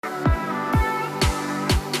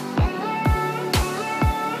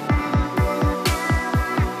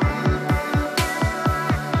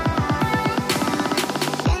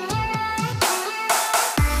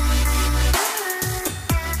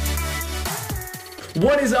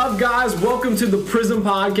What is up, guys? Welcome to the Prism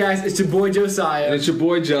Podcast. It's your boy Josiah. And it's your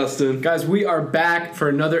boy Justin. Guys, we are back for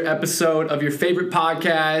another episode of your favorite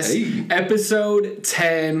podcast. Hey. Episode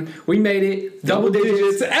 10. We made it. Double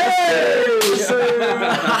digits. Hey!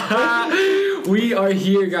 We are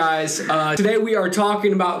here, guys. Today we are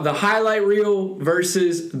talking about the highlight reel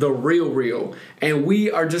versus the real reel. And we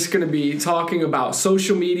are just going to be talking about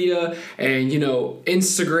social media and,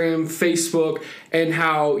 Instagram, Facebook, and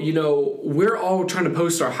how, we're all trying to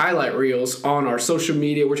post our highlight reels on our social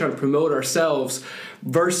media. We're trying to promote ourselves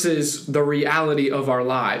versus the reality of our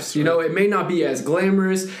lives. It may not be as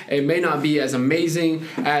glamorous, it may not be as amazing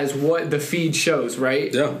as what the feed shows,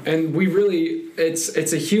 right? Yeah. And we really,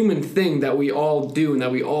 it's a human thing that we all do and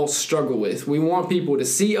that we all struggle with. We want people to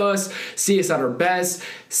see us at our best,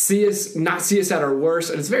 not see us at our worst,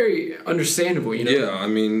 and it's very understandable, Yeah, I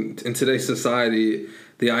mean, in today's society,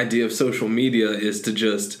 the idea of social media is to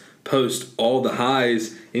just post all the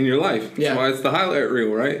highs in your life. That's why it's the highlight reel,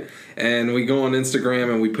 right? And we go on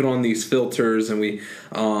Instagram and we put on these filters and we,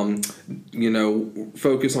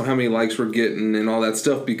 focus on how many likes we're getting and all that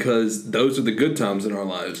stuff because those are the good times in our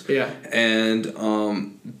lives. Yeah. And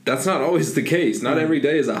that's not always the case. Not every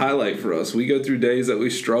day is a highlight for us. We go through days that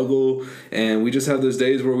we struggle and we just have those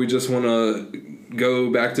days where we just want to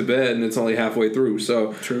go back to bed and it's only halfway through.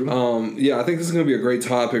 So, True. I think this is going to be a great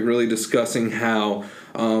topic, really discussing how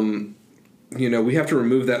we have to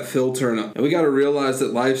remove that filter, and we got to realize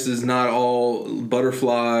that life is not all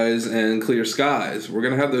butterflies and clear skies. We're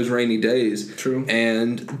going to have those rainy days. True.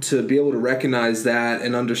 And to be able to recognize that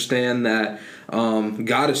and understand that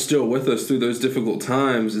God is still with us through those difficult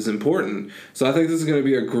times is important. So I think this is going to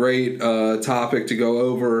be a great topic to go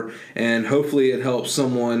over, and hopefully it helps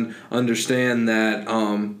someone understand that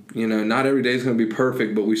not every day is going to be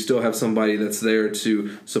perfect, but we still have somebody that's there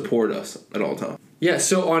to support us at all times. Yeah,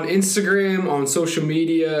 so on Instagram, on social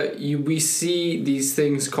media, we see these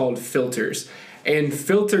things called filters. And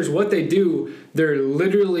filters, what they do, they're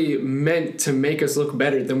literally meant to make us look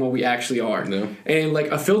better than what we actually are. Yeah. And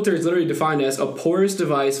a filter is literally defined as a porous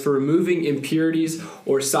device for removing impurities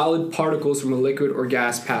or solid particles from a liquid or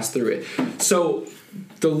gas passed through it. So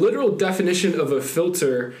the literal definition of a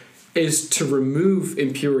filter is to remove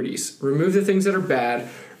impurities, remove the things that are bad,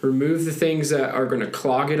 remove the things that are going to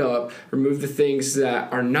clog it up, remove the things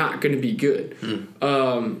that are not going to be good.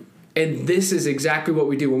 And this is exactly what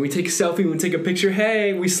we do. When we take a selfie, when we take a picture,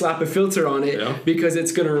 hey, we slap a filter on it because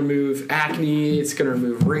it's going to remove acne, it's going to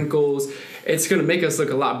remove wrinkles, it's going to make us look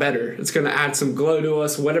a lot better. It's going to add some glow to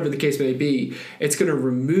us, whatever the case may be. It's going to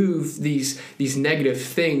remove these negative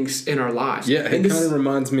things in our lives. Yeah, it kind of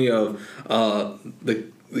reminds me of the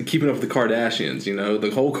Keeping Up with the Kardashians, the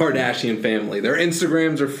whole Kardashian family. Their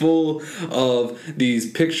Instagrams are full of these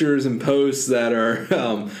pictures and posts that are,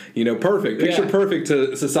 perfect. Picture perfect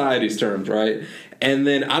to society's terms, right? And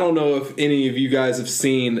then I don't know if any of you guys have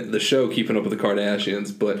seen the show Keeping Up with the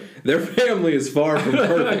Kardashians, but their family is far from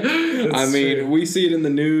perfect. True. We see it in the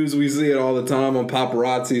news. We see it all the time on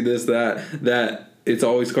paparazzi, this, that. It's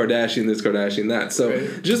always Kardashian this, Kardashian that. So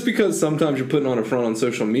just because sometimes you're putting on a front on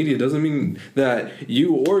social media doesn't mean that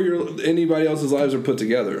you or anybody else's lives are put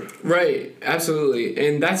together. Right, absolutely.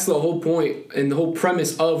 And that's the whole point and the whole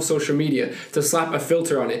premise of social media, to slap a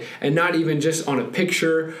filter on it, and not even just on a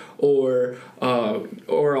picture or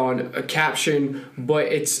on a caption, but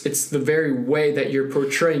it's the very way that you're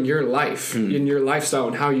portraying your life and your lifestyle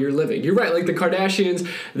and how you're living. You're right, like the Kardashians,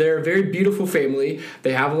 they're a very beautiful family.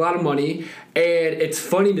 They have a lot of money, and it's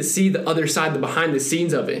funny to see the other side, the behind the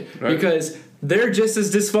scenes of it, because they're just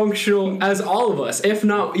as dysfunctional as all of us, if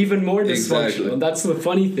not even more dysfunctional. Exactly. That's the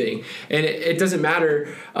funny thing. And it doesn't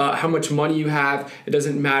matter how much money you have. It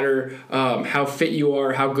doesn't matter how fit you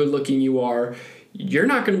are, how good looking you are. You're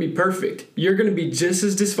not going to be perfect. You're going to be just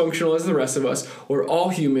as dysfunctional as the rest of us. We're all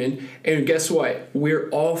human. And guess what? We're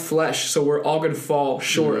all flesh. So we're all going to fall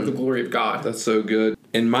short of the glory of God. That's so good.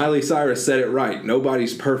 And Miley Cyrus said it right.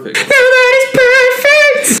 Nobody's perfect. Nobody's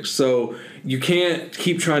perfect! So you can't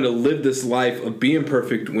keep trying to live this life of being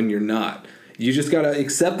perfect when you're not. You just got to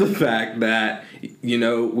accept the fact that,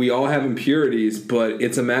 we all have impurities, but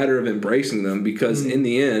it's a matter of embracing them because in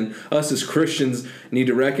the end, us as Christians need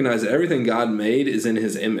to recognize that everything God made is in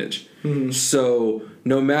His image. So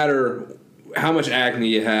no matter how much acne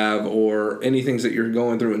you have or any things that you're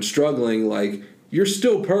going through and struggling, you're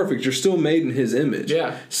still perfect. You're still made in His image.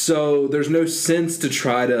 Yeah. So there's no sense to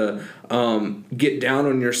try to get down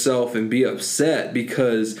on yourself and be upset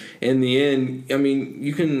because in the end,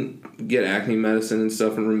 you can get acne medicine and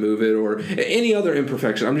stuff and remove it or any other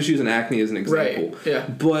imperfection. I'm just using acne as an example. Right. Yeah.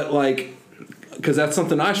 But because that's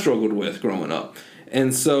something I struggled with growing up.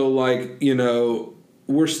 And so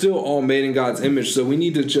we're still all made in God's image, so we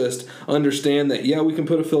need to just understand that, yeah, we can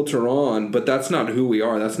put a filter on, but that's not who we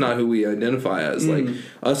are. That's not who we identify as. Like,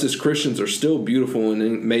 us as Christians are still beautiful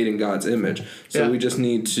and made in God's image. So we just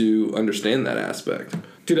need to understand that aspect.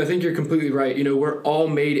 Dude, I think you're completely right. You know, we're all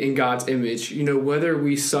made in God's image. You know, whether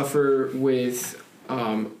we suffer with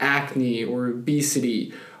acne or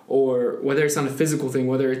obesity, or whether it's not a physical thing,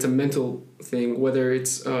 whether it's a mental thing, whether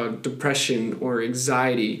it's depression or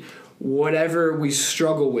anxiety, whatever we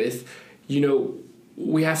struggle with, you know,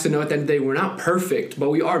 we have to know at the end of the day, we're not perfect, but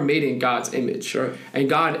we are made in God's image. Sure. And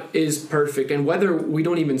God is perfect. And whether we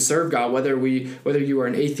don't even serve God, whether you are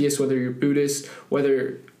an atheist, whether you're Buddhist,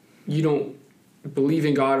 whether you don't believe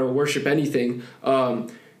in God or worship anything,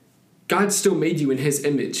 God still made you in his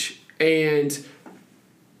image. And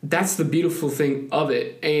that's the beautiful thing of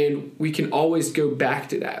it. And we can always go back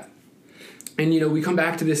to that. And, you know, we come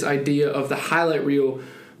back to this idea of the highlight reel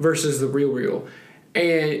versus the real reel.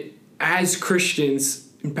 And as Christians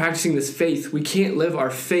practicing this faith, we can't live our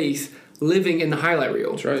faith living in the highlight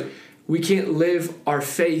reel. That's right. We can't live our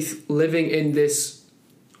faith living in this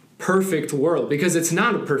perfect world, because it's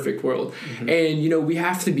not a perfect world. And, you know, we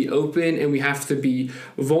have to be open and we have to be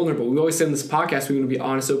vulnerable. We always say in this podcast, we want to be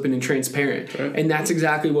honest, open, and transparent. Right. And that's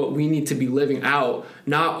exactly what we need to be living out,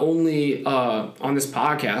 not only on this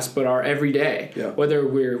podcast, but our everyday. Yeah. Whether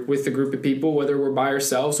we're with a group of people, whether we're by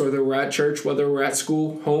ourselves, whether we're at church, whether we're at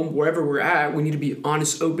school, home, wherever we're at, we need to be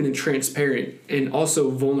honest, open, and transparent, and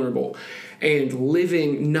also vulnerable. And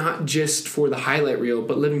living not just for the highlight reel,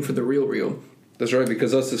 but living for the real reel. That's right,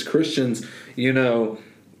 because us as Christians, you know,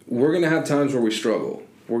 we're going to have times where we struggle.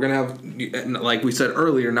 We're going to have, like we said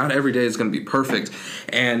earlier, not every day is going to be perfect.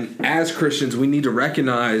 And as Christians, we need to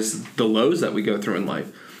recognize the lows that we go through in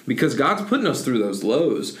life, because God's putting us through those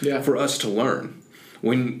lows for us to learn.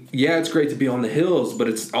 It's great to be on the hills, but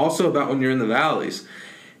it's also about when you're in the valleys.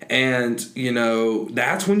 And, you know,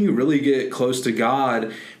 that's when you really get close to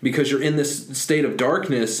God, because you're in this state of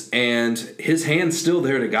darkness and his hand's still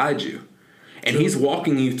there to guide you. And he's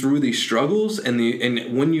walking you through these struggles, and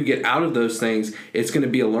when you get out of those things, it's going to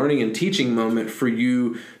be a learning and teaching moment for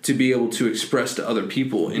you to be able to express to other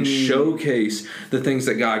people and showcase the things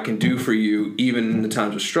that God can do for you, even in the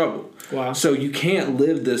times of struggle. Wow. So you can't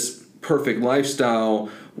live this perfect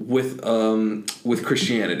lifestyle with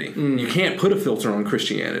Christianity. You can't put a filter on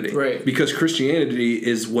Christianity. Right. Because Christianity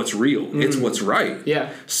is what's real. It's what's right.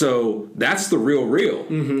 Yeah. So that's the real.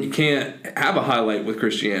 You can't have a highlight with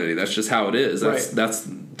Christianity. That's just how it is. That's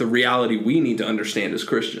the reality we need to understand as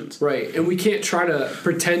Christians. Right. And we can't try to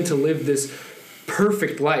pretend to live this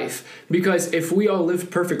perfect life, because if we all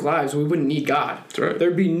lived perfect lives, we wouldn't need God. That's right.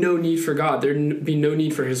 There'd be no need for God. There'd be no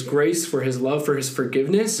need for his grace, for his love, for his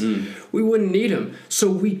forgiveness. We wouldn't need him.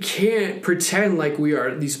 So we can't pretend like we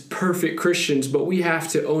are these perfect Christians, but we have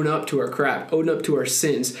to own up to our crap, own up to our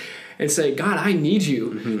sins, and say, God, I need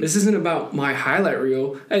you. This isn't about my highlight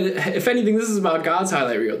reel. And if anything, this is about God's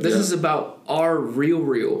highlight reel. This is about our real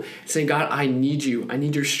reel. Saying, God, I need you. I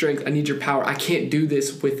need your strength. I need your power. I can't do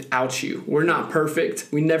this without you. We're not perfect.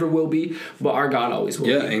 We never will be, but our God always will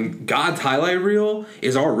be. Yeah, and God's highlight reel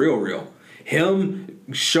is our real reel. Him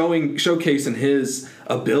showcasing his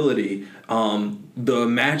ability, the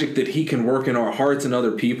magic that he can work in our hearts and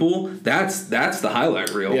other people, that's the highlight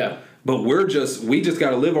reel. Yeah. But we just got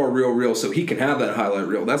to live our real reel so he can have that highlight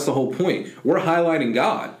reel. That's the whole point. We're highlighting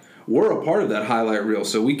God. We're a part of that highlight reel,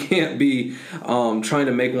 so we can't be trying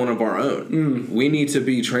to make one of our own. We need to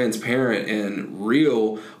be transparent and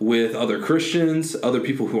real with other Christians, other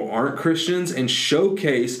people who aren't Christians, and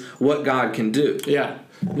showcase what God can do. Yeah.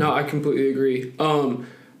 No, I completely agree.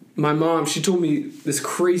 My mom, she told me this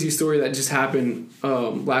crazy story that just happened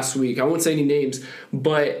last week. I won't say any names,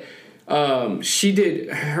 but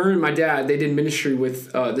her and my dad, they did ministry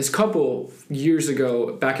with this couple years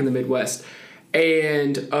ago back in the Midwest.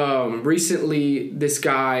 And recently this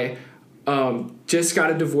guy just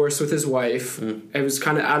got a divorce with his wife. It was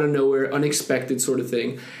kind of out of nowhere, unexpected sort of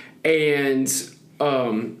thing. And,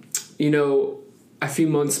 you know, a few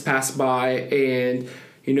months passed by, and,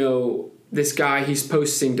 you know, this guy, he's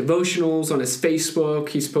posting devotionals on his Facebook.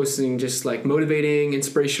 He's posting just like motivating,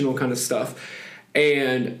 inspirational kind of stuff.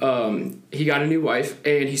 And he got a new wife,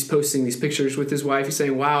 and he's posting these pictures with his wife. He's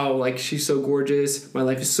saying, wow, like, she's so gorgeous. My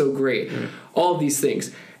life is so great. All of these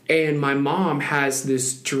things. And my mom has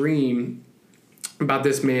this dream about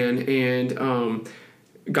this man, and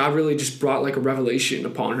God really just brought like a revelation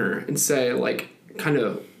upon her and said, like, kind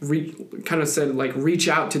of said, like, reach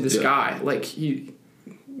out to this guy.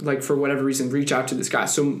 Like, for whatever reason, reach out to this guy.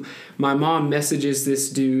 So my mom messages this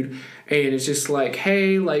dude, and it's just like,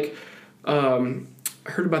 hey, like,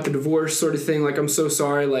 heard about the divorce sort of thing. Like, I'm so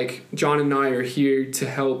sorry. Like, John and I are here to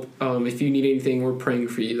help. If you need anything, we're praying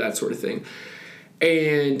for you, that sort of thing.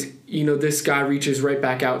 And, this guy reaches right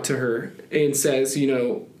back out to her and says,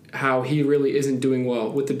 how he really isn't doing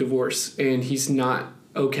well with the divorce and he's not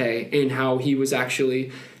okay, and how he was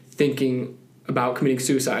actually thinking about committing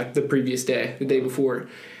suicide the previous day, the day before.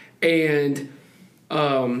 And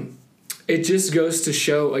it just goes to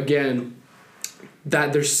show, again,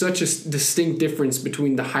 that there's such a distinct difference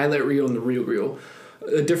between the highlight reel and the real reel.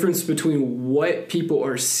 A difference between what people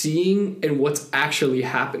are seeing and what's actually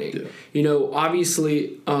happening. Yeah.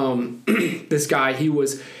 Obviously, this guy, he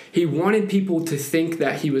wanted people to think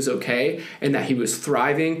that he was okay and that he was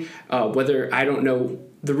thriving. Whether, I don't know,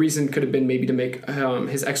 the reason could have been maybe to make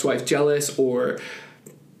his ex-wife jealous, or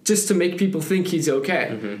just to make people think he's okay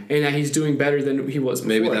and that he's doing better than he was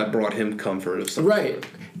before. Maybe that brought him comfort of something. Right.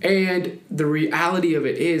 And the reality of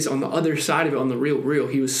it is, on the other side of it, on the real,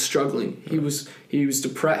 he was struggling. He was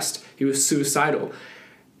depressed. He was suicidal.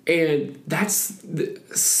 And that's the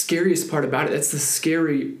scariest part about it. That's the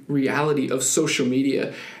scary reality of social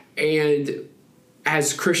media. And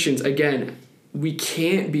as Christians, again, we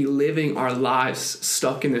can't be living our lives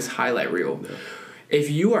stuck in this highlight reel. No. If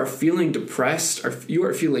you are feeling depressed, or if you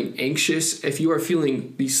are feeling anxious, if you are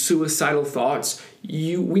feeling these suicidal thoughts,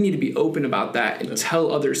 we need to be open about that and tell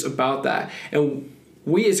others about that. And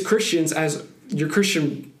we as Christians, as your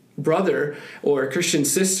Christian brother or a Christian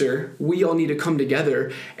sister, we all need to come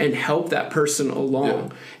together and help that person along.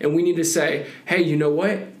 Yeah. And we need to say, hey, you know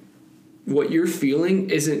what? What you're feeling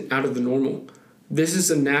isn't out of the normal. This is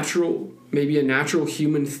maybe a natural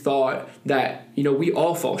human thought that, we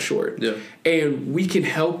all fall short. Yeah. And we can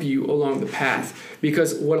help you along the path.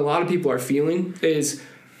 Because what a lot of people are feeling is,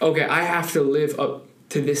 okay, I have to live up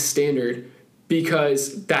to this standard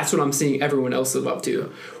because that's what I'm seeing everyone else live up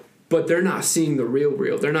to. But they're not seeing the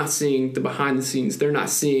real. They're not seeing the behind the scenes. They're not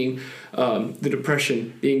seeing the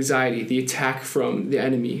depression, the anxiety, the attack from the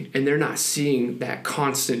enemy. And they're not seeing that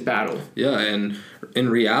constant battle. Yeah, and in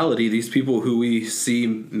reality, these people who we see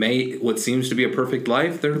what seems to be a perfect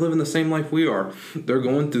life, they're living the same life we are. They're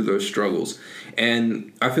going through those struggles.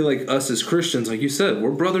 And I feel like us as Christians, like you said,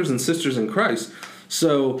 we're brothers and sisters in Christ.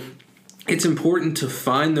 So it's important to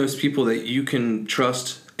find those people that you can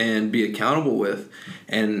trust and be accountable with,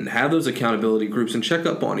 and have those accountability groups and check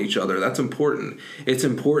up on each other. That's important. It's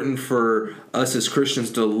important for us as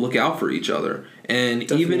Christians to look out for each other. And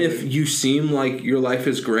Definitely. Even if you seem like your life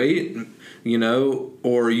is great,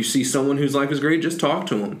 or you see someone whose life is great, just talk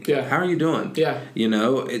to them. Yeah. How are you doing? Yeah.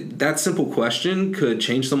 That simple question could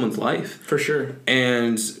change someone's life. For sure.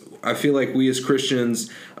 And I feel like we as Christians,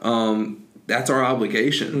 that's our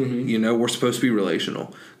obligation. Mm-hmm. We're supposed to be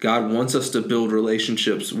relational. God wants us to build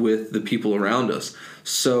relationships with the people around us.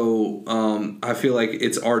 So I feel like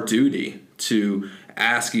it's our duty to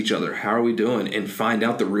ask each other, how are we doing? And find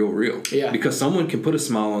out the real. Yeah. Because someone can put a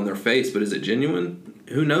smile on their face, but is it genuine?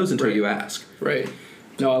 Who knows until you ask. Right.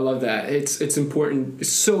 No, I love that. It's important. It's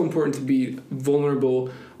so important to be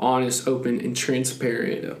vulnerable, honest, open, and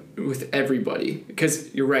transparent with everybody.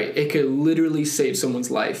 Because you're right. It could literally save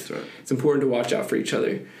someone's life. Right. It's important to watch out for each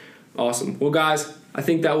other. Awesome. Well, guys, I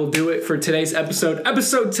think that will do it for today's episode.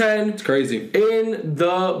 Episode 10. It's crazy. In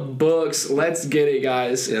the books. Let's get it,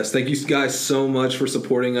 guys. Yes, thank you guys so much for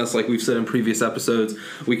supporting us. Like we've said in previous episodes,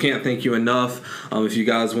 we can't thank you enough. If you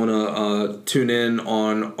guys want to tune in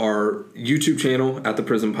on our YouTube channel at the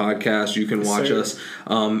Prism Podcast, you can watch us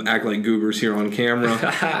act like goobers here on camera.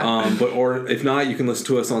 Or if not, you can listen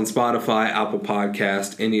to us on Spotify, Apple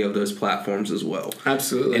Podcast, any of those platforms as well.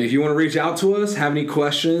 Absolutely. And if you want to reach out to us, have any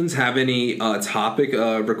questions, have any topic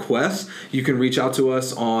requests, you can reach out to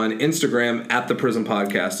us on Instagram at the Prism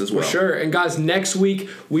Podcast as well. For sure. And guys, next week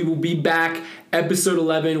we will be back, episode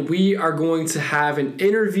 11. We are going to have an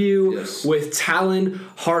interview with Talon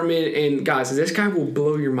Hartman, and guys, this guy will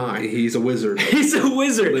blow your mind. He's a wizard. He's a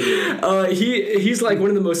wizard. He's like one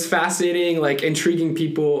of the most fascinating, like intriguing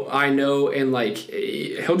people I know, and like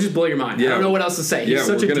he'll just blow your mind. I don't know what else to say. He's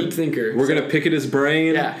such a deep thinker. We're gonna pick at his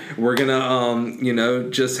brain. Yeah. We're gonna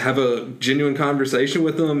just have a genuine conversation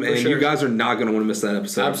with him, and you guys are not gonna want to miss that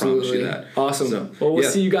episode. Absolutely. I promise you that. Awesome. So, we'll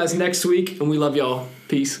see you guys next week, and we love y'all.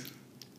 Peace.